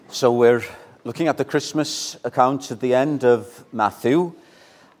So we're looking at the Christmas account at the end of Matthew,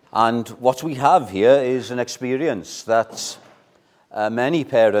 and what we have here is an experience that many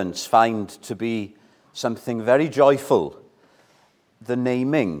parents find to be something very joyful, the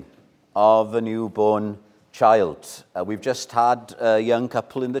naming of a newborn child. We've just had a young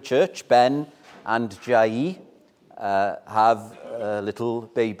couple in the church, Ben and Jai, have a little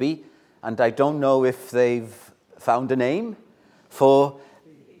baby, and I don't know if they've found a name for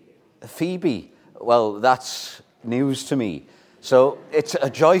Phoebe. Well, that's news to me. So it's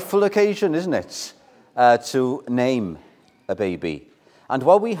a joyful occasion, isn't it, to name a baby. And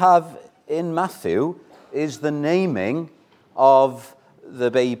what we have in Matthew is the naming of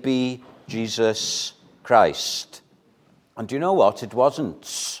the baby Jesus Christ. And do you know what? It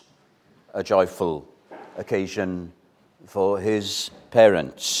wasn't a joyful occasion for his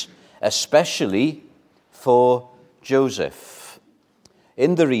parents, especially for Joseph.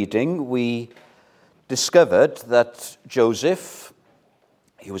 In the reading, we discovered that Joseph,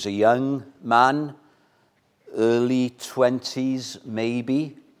 he was a young man, early 20s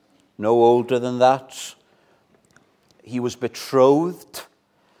maybe, no older than that. He was betrothed.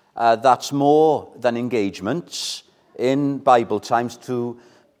 That's more than engagements. In Bible times, to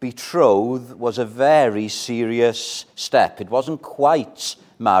betroth was a very serious step. It wasn't quite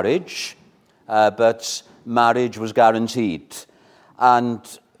marriage, but marriage was guaranteed. And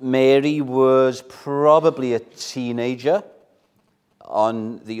Mary was probably a teenager,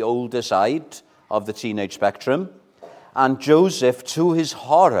 on the older side of the teenage spectrum. And Joseph, to his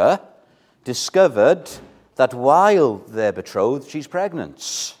horror, discovered that while they're betrothed, she's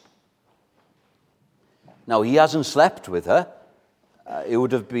pregnant. Now, he hasn't slept with her. It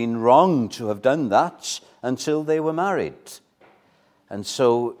would have been wrong to have done that until they were married. And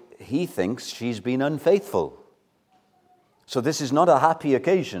so he thinks she's been unfaithful. So this is not a happy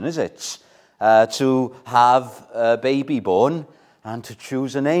occasion, is it? To have a baby born and to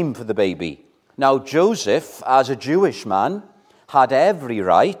choose a name for the baby. Now, Joseph, as a Jewish man, had every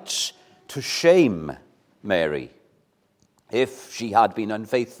right to shame Mary if she had been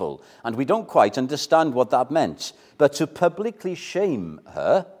unfaithful. And we don't quite understand what that meant. But to publicly shame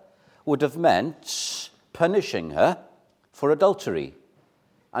her would have meant punishing her for adultery.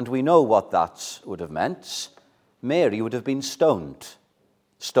 And we know what that would have meant. Mary would have been stoned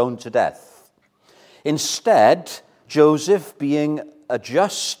to death. Instead, Joseph, being a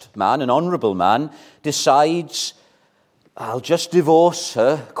just man, an honorable man, decides, I'll just divorce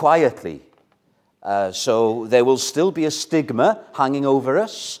her quietly. So there will still be a stigma hanging over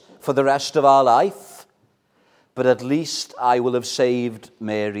us for the rest of our life, but at least I will have saved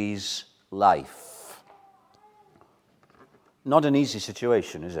Mary's life. Not an easy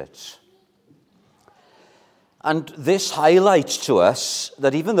situation, is it? And this highlights to us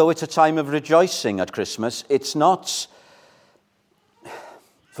that even though it's a time of rejoicing at Christmas, it's not,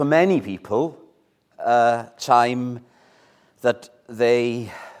 for many people, a time that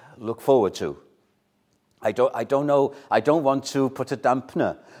they look forward to. I don't know, I don't want to put a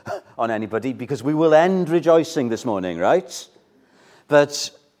dampener on anybody because we will end rejoicing this morning, right?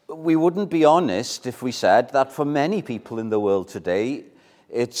 But we wouldn't be honest if we said that for many people in the world today,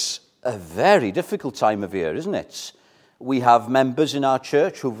 it's a very difficult time of year, isn't it? We have members in our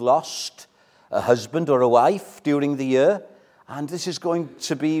church who've lost a husband or a wife during the year, and this is going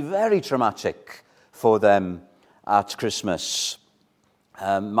to be very traumatic for them at Christmas.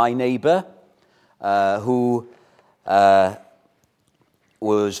 My neighbour, who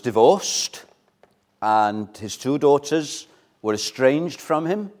was divorced, and his two daughters were estranged from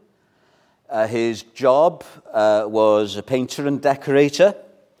him. His job was a painter and decorator,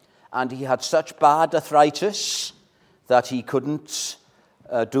 and he had such bad arthritis that he couldn't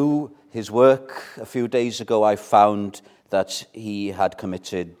do his work. A few days ago, I found that he had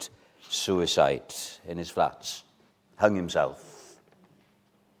committed suicide in his flat, hung himself.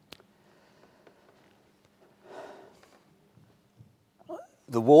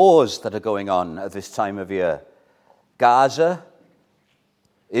 The wars that are going on at this time of year, Gaza,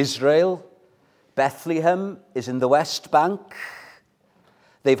 Israel, Bethlehem is in the West Bank.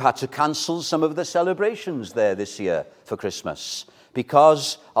 They've had to cancel some of the celebrations there this year for Christmas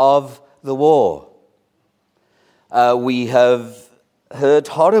because of the war. We have heard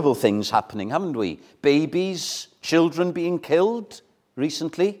horrible things happening, haven't we? Babies, children being killed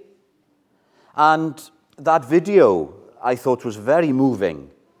recently. And that video I thought was very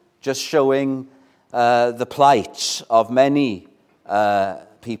moving, just showing the plight of many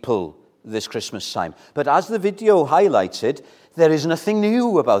people this Christmas time. But as the video highlighted, there is nothing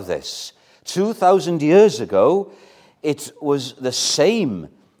new about this. 2,000 years ago, it was the same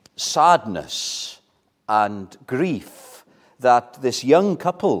sadness and grief that this young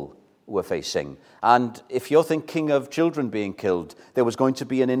couple were facing. And if you're thinking of children being killed, there was going to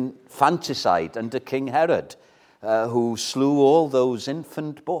be an infanticide under King Herod, who slew all those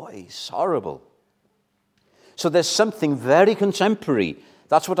infant boys. Horrible. So there's something very contemporary.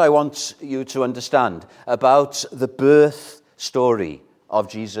 That's what I want you to understand about the birth story of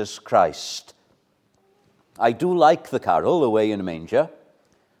Jesus Christ. I do like the carol, Away in a Manger.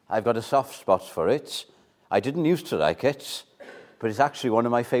 I've got a soft spot for it. I didn't used to like it, but it's actually one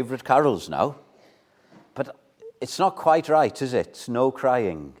of my favourite carols now. But it's not quite right, is it? No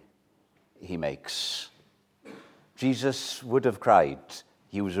crying he makes. Jesus would have cried.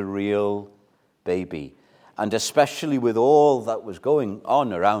 He was a real baby. And especially with all that was going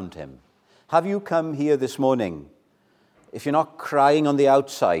on around him. Have you come here this morning? If you're not crying on the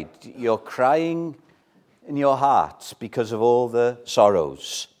outside, you're crying in your heart because of all the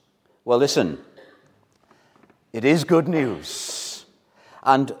sorrows. Well, listen, it is good news.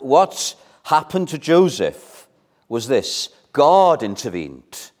 And what happened to Joseph was this: God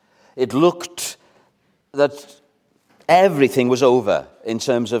intervened. It looked that everything was over in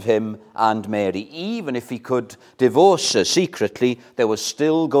terms of him and Mary. Even if he could divorce her secretly, there was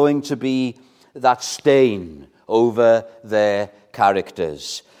still going to be that stain over their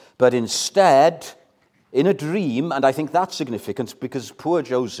characters. But instead, in a dream, and I think that's significant because poor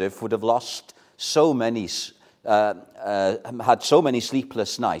Joseph would have lost so many, had so many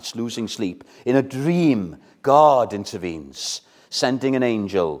sleepless nights, losing sleep. In a dream, God intervenes, sending an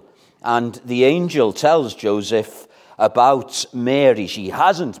angel. And the angel tells Joseph about Mary. She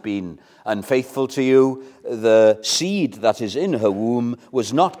hasn't been unfaithful to you. The seed that is in her womb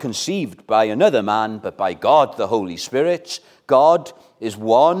was not conceived by another man, but by God, the Holy Spirit. God is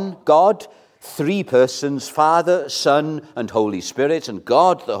one God, three persons, Father, Son, and Holy Spirit. And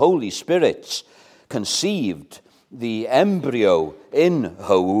God, the Holy Spirit, conceived the embryo in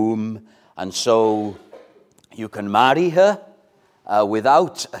her womb. And so you can marry her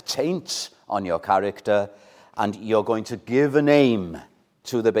without a taint on your character. And you're going to give a name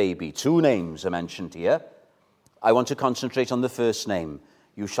to the baby. Two names are mentioned here. I want to concentrate on the first name.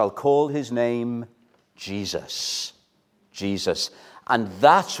 You shall call his name Jesus. Jesus. And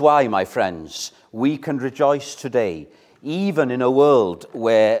that's why, my friends, we can rejoice today, even in a world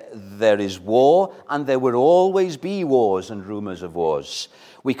where there is war, and there will always be wars and rumors of wars.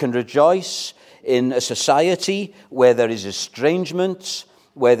 We can rejoice in a society where there is estrangement,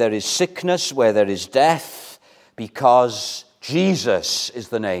 where there is sickness, where there is death, because Jesus is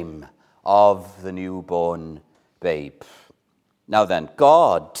the name of the newborn babe. Now then,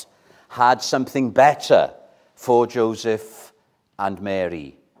 God had something better for Joseph and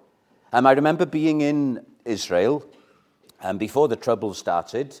Mary. I remember being in Israel, and before the trouble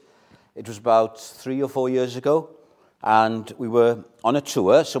started, it was about 3 or 4 years ago, and we were on a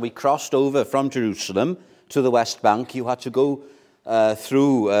tour, so we crossed over from Jerusalem to the West Bank. You had to go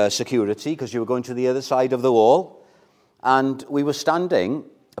through security because you were going to the other side of the wall. And we were standing,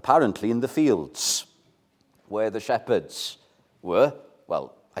 apparently, in the fields where the shepherds were.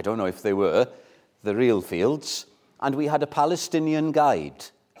 Well, I don't know if they were the real fields. And we had a Palestinian guide.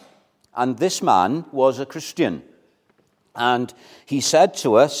 And this man was a Christian. And he said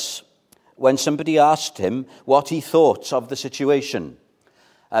to us, when somebody asked him what he thought of the situation,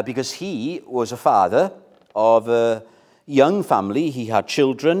 because he was a father of a young family, he had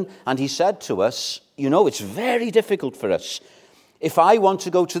children, and he said to us, you know, it's very difficult for us. If I want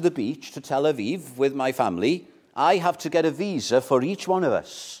to go to the beach to Tel Aviv with my family, I have to get a visa for each one of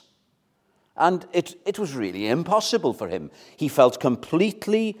us. And it was really impossible for him. He felt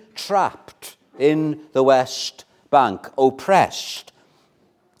completely trapped in the West Bank, oppressed.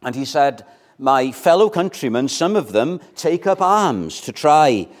 And he said, my fellow countrymen, some of them take up arms to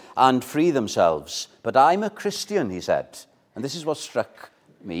try and free themselves. But I'm a Christian, he said. And this is what struck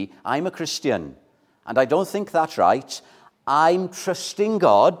me. I'm a Christian. And I don't think that's right. I'm trusting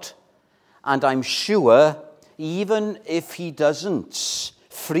God. And I'm sure, even if he doesn't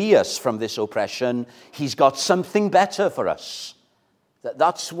free us from this oppression, he's got something better for us.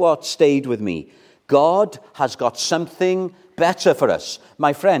 That's what stayed with me. God has got something better for us.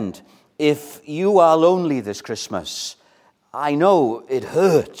 My friend, if you are lonely this Christmas, I know it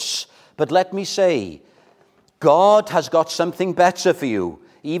hurts, but let me say, God has got something better for you,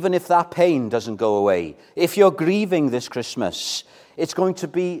 even if that pain doesn't go away. If you're grieving this Christmas, it's going to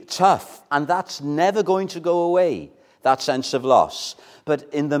be tough, and that's never going to go away, that sense of loss.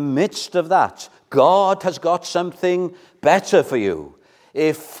 But in the midst of that, God has got something better for you.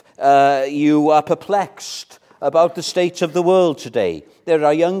 If you are perplexed about the state of the world today. There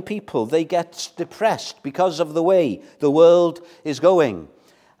are young people, they get depressed because of the way the world is going.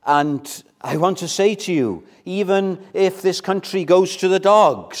 And I want to say to you, even if this country goes to the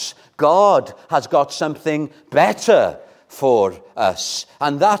dogs, God has got something better for us.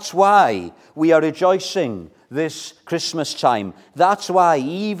 And that's why we are rejoicing this Christmas time. That's why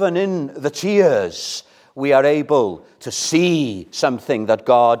even in the tears, we are able to see something that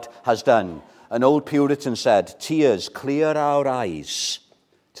God has done. An old Puritan said, "Tears clear our eyes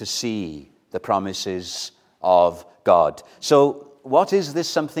to see the promises of God." So what is this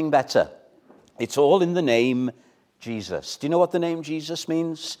something better? It's all in the name Jesus. Do you know what the name Jesus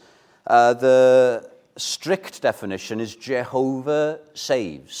means? The strict definition is Jehovah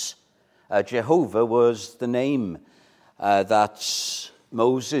saves. Jehovah was the name that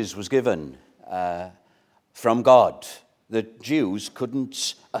Moses was given from God. The Jews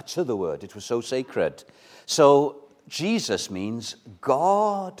couldn't utter the word. It was so sacred. So Jesus means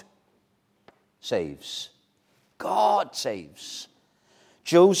God saves. God saves.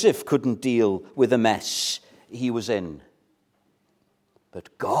 Joseph couldn't deal with the mess he was in,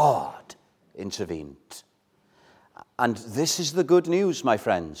 but God intervened. And this is the good news, my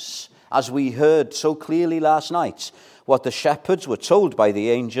friends. As we heard so clearly last night, what the shepherds were told by the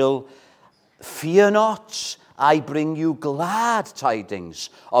angel, "Fear not, I bring you glad tidings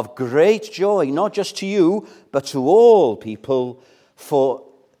of great joy, not just to you, but to all people. For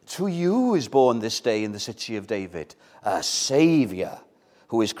to you is born this day in the city of David a Savior,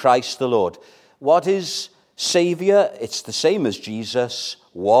 who is Christ the Lord." What is Savior? It's the same as Jesus,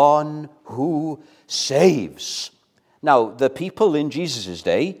 one who saves. Now, the people in Jesus'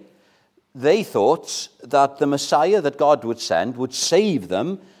 day, they thought that the Messiah that God would send would save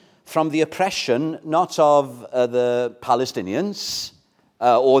them from the oppression not of the Palestinians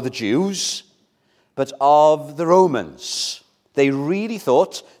or the Jews, but of the Romans. They really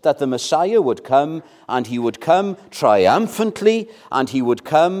thought that the Messiah would come, and he would come triumphantly, and he would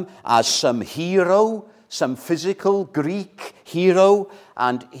come as some hero, some physical Greek hero,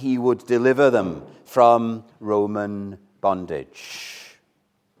 and he would deliver them from Roman bondage.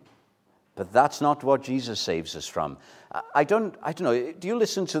 But that's not what Jesus saves us from. I don't know, do you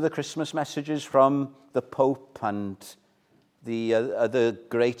listen to the Christmas messages from the Pope and the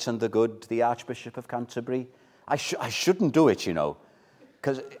great and the good, the Archbishop of Canterbury? I shouldn't do it, you know,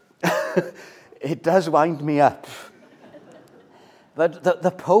 because it does wind me up. But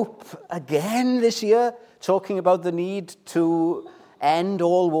the Pope, again this year, talking about the need to end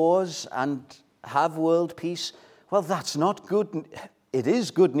all wars and have world peace. Well, that's not good. It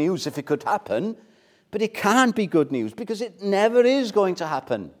is good news if it could happen, but it can't be good news because it never is going to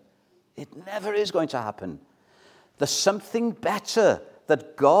happen. It never is going to happen. There's something better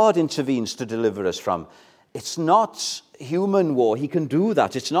that God intervenes to deliver us from. It's not human war. He can do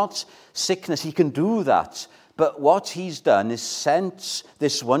that. It's not sickness. He can do that. But what he's done is sent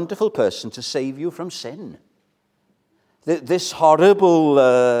this wonderful person to save you from sin. This horrible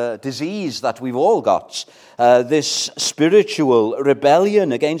disease that we've all got, this spiritual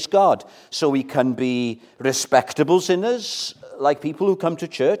rebellion against God. So we can be respectable sinners, like people who come to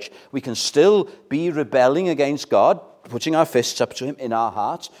church. We can still be rebelling against God, putting our fists up to him in our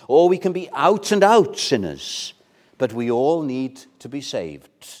hearts, or we can be out and out sinners. But we all need to be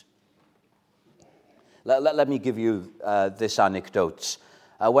saved. Let me give you this anecdote.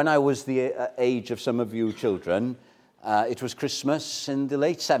 When I was the age of some of you children, it was Christmas in the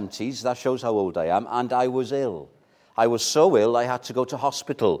late 70s. That shows how old I am. And I was ill. I was so ill I had to go to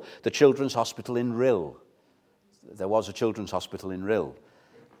hospital, the Children's Hospital in Rhyl. There was a Children's Hospital in Rhyl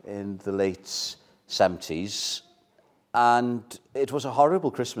in the late 70s. And it was a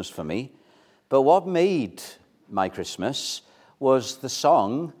horrible Christmas for me. But what made my Christmas was the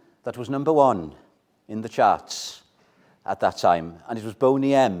song that was number one in the charts at that time. And it was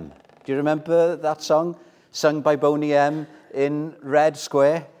Boney M. Do you remember that song? Sung by Boney M in Red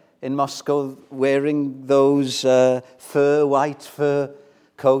Square in Moscow, wearing those white fur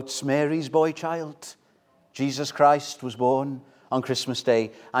coats. Mary's boy child. Jesus Christ was born on Christmas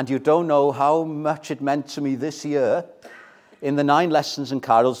Day. And you don't know how much it meant to me this year in the 9 lessons and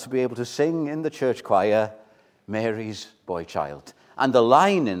carols to be able to sing in the church choir, Mary's boy child. And the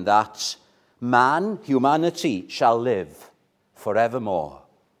line in that, humanity shall live forevermore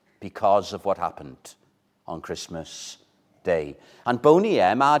because of what happened on Christmas Day. And Boney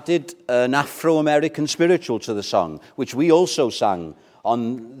M added an Afro-American spiritual to the song, which we also sang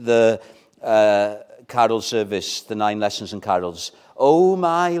on the carol service, the 9 lessons and carols. "Oh,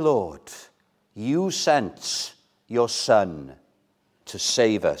 my Lord, you sent your Son to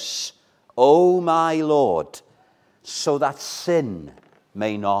save us. Oh, my Lord, so that sin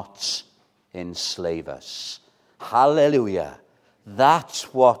may not enslave us. Hallelujah.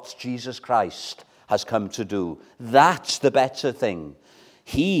 That's what Jesus Christ has come to do. That's the better thing.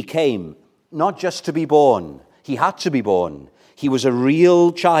 He came not just to be born. He had to be born. He was a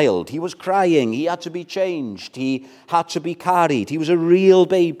real child. He was crying. He had to be changed. He had to be carried. He was a real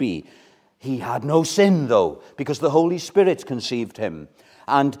baby. He had no sin, though, because the Holy Spirit conceived him.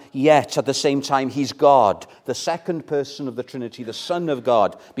 And yet, at the same time, he's God. The second person of the Trinity, the Son of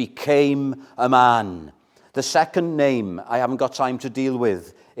God, became a man. The second name I haven't got time to deal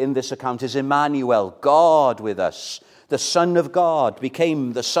with in this account is Emmanuel, God with us. The Son of God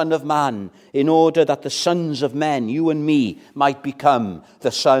became the Son of Man in order that the sons of men, you and me, might become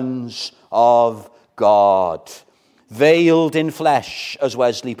the sons of God. Veiled in flesh, as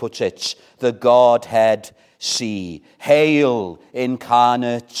Wesley puts it, the Godhead see. Hail,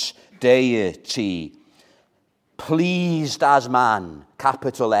 incarnate deity. Pleased as man,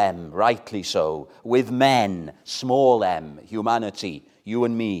 capital M, rightly so, with men, small m, humanity, you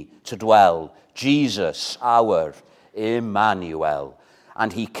and me, to dwell. Jesus, our Emmanuel.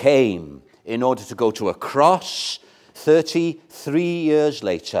 And he came in order to go to a cross 33 years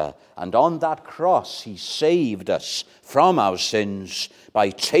later. And on that cross, he saved us from our sins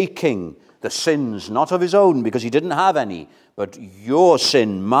by taking the sins, not of his own, because he didn't have any, but your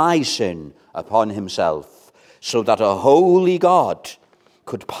sin, my sin, upon himself, so that a holy God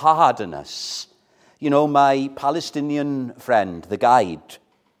could pardon us. You know, my Palestinian friend, the guide,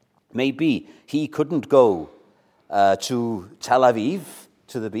 maybe he couldn't go to Tel Aviv,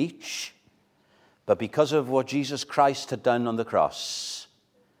 to the beach, but because of what Jesus Christ had done on the cross,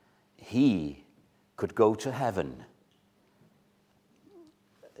 he could go to heaven.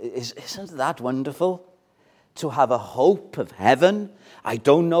 Isn't that wonderful? To have a hope of heaven. I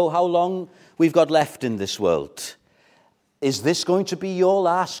don't know how long we've got left in this world. Is this going to be your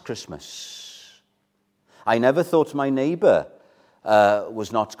last Christmas? I never thought my neighbor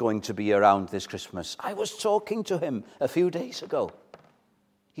was not going to be around this Christmas. I was talking to him a few days ago.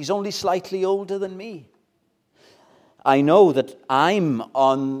 He's only slightly older than me. I know that I'm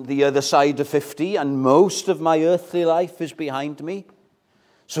on the other side of 50 and most of my earthly life is behind me.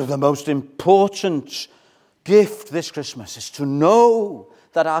 So the most important gift this Christmas is to know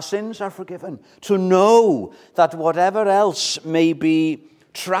that our sins are forgiven, to know that whatever else may be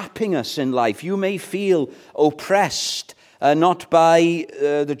trapping us in life, you may feel oppressed, not by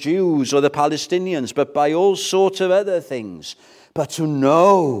the Jews or the Palestinians, but by all sorts of other things, but to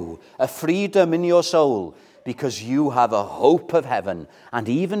know a freedom in your soul because you have a hope of heaven. And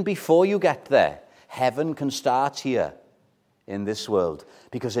even before you get there, heaven can start here in this world,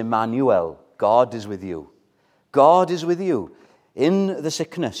 because Emmanuel, God is with you. God is with you in the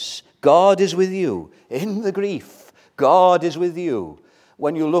sickness. God is with you in the grief. God is with you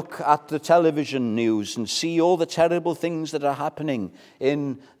when you look at the television news and see all the terrible things that are happening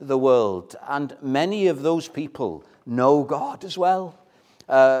in the world. And many of those people know God as well.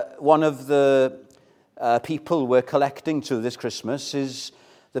 One of the people we're collecting to this Christmas is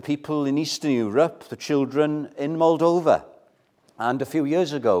the people in Eastern Europe, the children in Moldova. And a few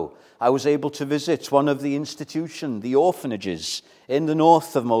years ago, I was able to visit one of the institutions, the orphanages in the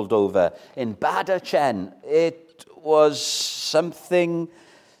north of Moldova, in Badacen. It was something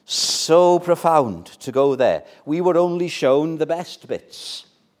so profound to go there. We were only shown the best bits,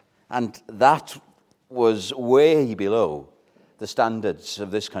 and that was way below the standards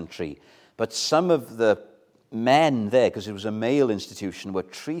of this country. But some of the men there, because it was a male institution, were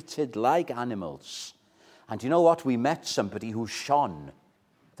treated like animals. And you know what? We met somebody who shone.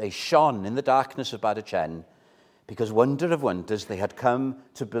 They shone in the darkness of Badacen because, wonder of wonders, they had come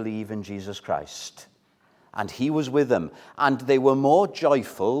to believe in Jesus Christ. And he was with them. And they were more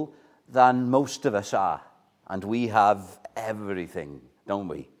joyful than most of us are. And we have everything, don't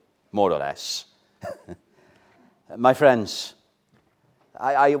we? More or less. My friends,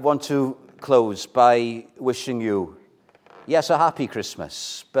 I want to close by wishing you, yes, a happy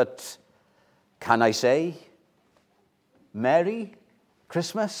Christmas, but can I say Merry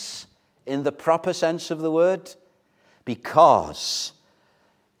Christmas in the proper sense of the word? Because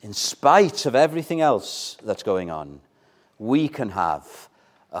in spite of everything else that's going on, we can have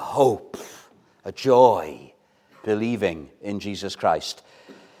a hope, a joy, believing in Jesus Christ.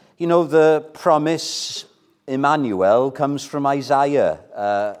 You know, the promise Emmanuel comes from Isaiah,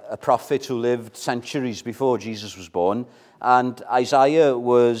 a prophet who lived centuries before Jesus was born. And Isaiah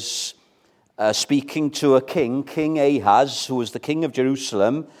was speaking to a king, King Ahaz, who was the king of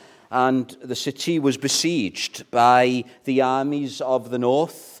Jerusalem, and the city was besieged by the armies of the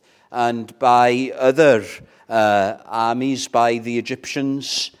north, and by other armies, by the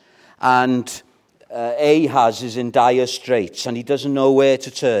Egyptians. And Ahaz is in dire straits, and he doesn't know where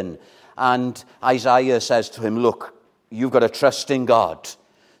to turn. And Isaiah says to him, look, you've got to trust in God.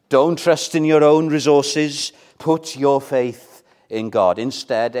 Don't trust in your own resources. Put your faith in God.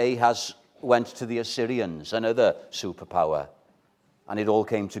 Instead, Ahaz went to the Assyrians, another superpower, and it all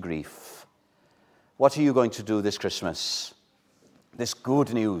came to grief. What are you going to do this Christmas? This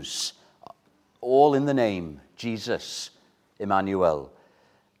good news, all in the name, Jesus, Emmanuel.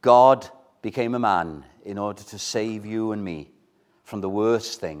 God became a man in order to save you and me from the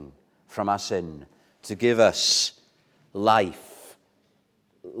worst thing, from our sin, to give us life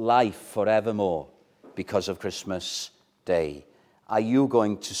forevermore because of Christmas Day. Are you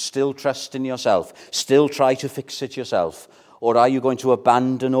going to still trust in yourself, still try to fix it yourself, or are you going to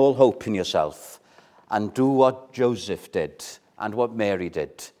abandon all hope in yourself and do what Joseph did and what Mary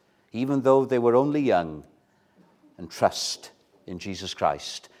did, even though they were only young, and trust in Jesus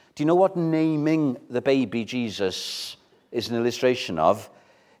Christ? Do you know what naming the baby Jesus is an illustration of?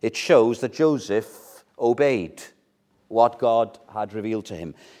 It shows that Joseph obeyed what God had revealed to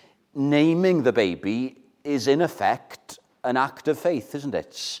him. Naming the baby is, in effect, an act of faith, isn't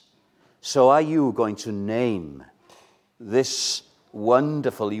it? So are you going to name this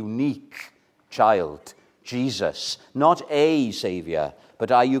wonderful, unique child, Jesus? Not a Savior,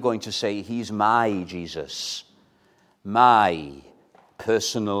 but are you going to say, he's my Jesus, my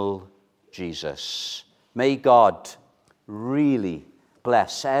personal Jesus? May God really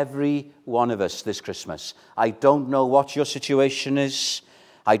bless every one of us this Christmas. I don't know what your situation is.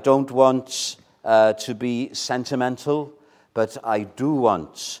 I don't want to be sentimental, but I do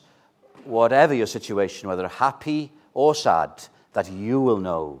want, whatever your situation, whether happy or sad, that you will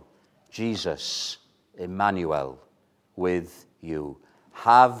know Jesus, Emmanuel, with you.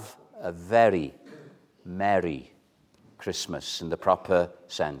 Have a very merry Christmas in the proper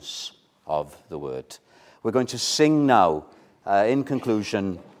sense of the word. We're going to sing now, in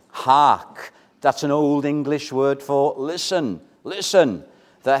conclusion, hark. That's an old English word for listen, listen.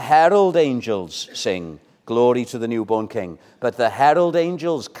 The herald angels sing, glory to the newborn King. But the herald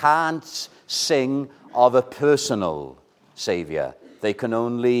angels can't sing of a personal Savior. They can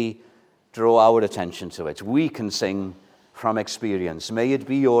only draw our attention to it. We can sing from experience. May it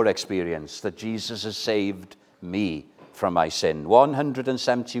be your experience that Jesus has saved me from my sin.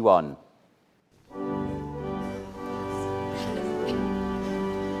 171.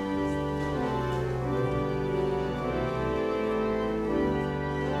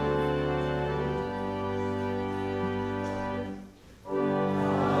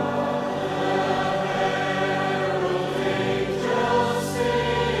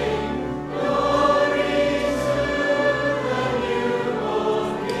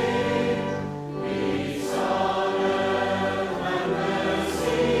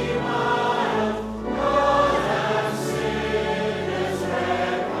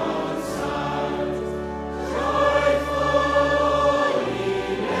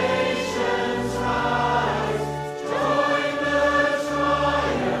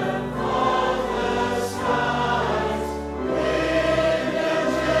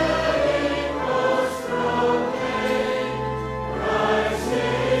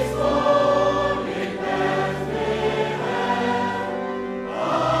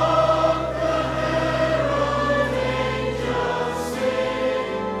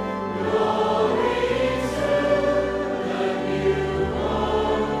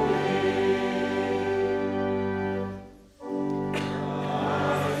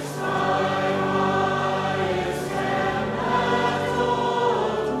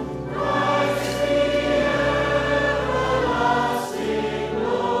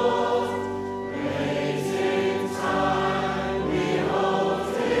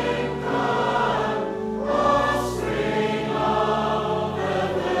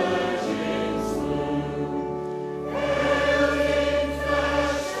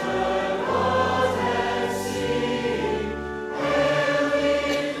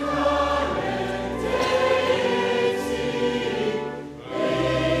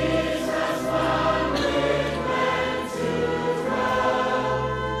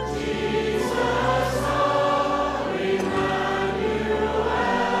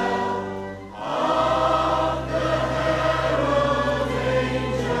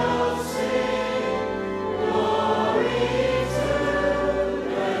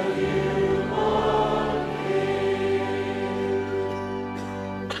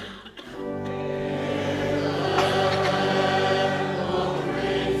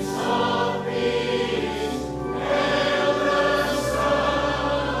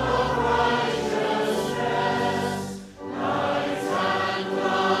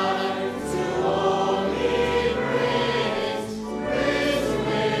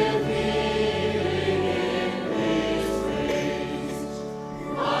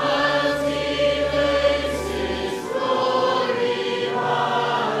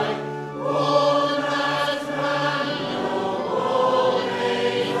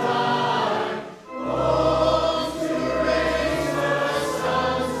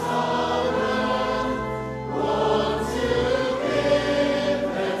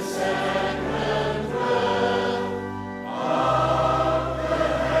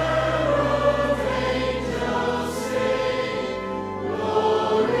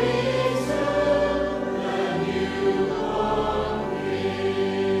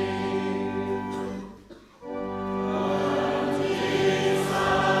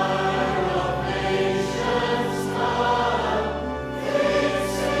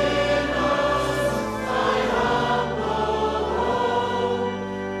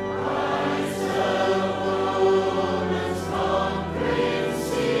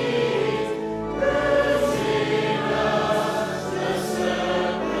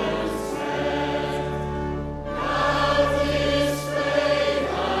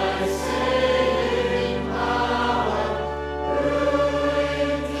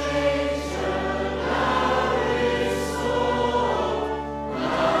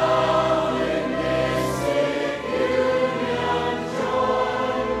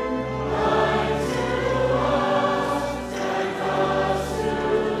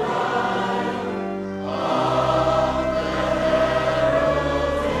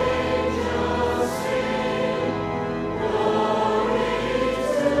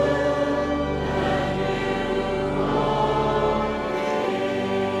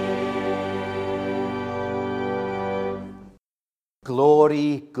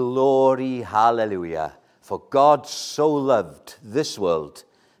 hallelujah. For God so loved this world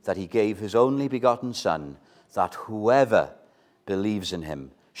that he gave his only begotten Son, that whoever believes in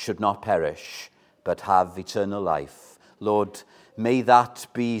him should not perish, but have eternal life. Lord, may that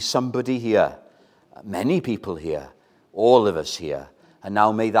be somebody here, many people here, all of us here. And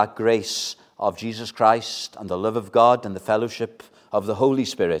now may that grace of Jesus Christ and the love of God and the fellowship of the Holy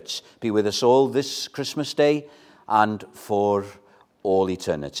Spirit be with us all this Christmas Day and for all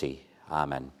eternity. Amen.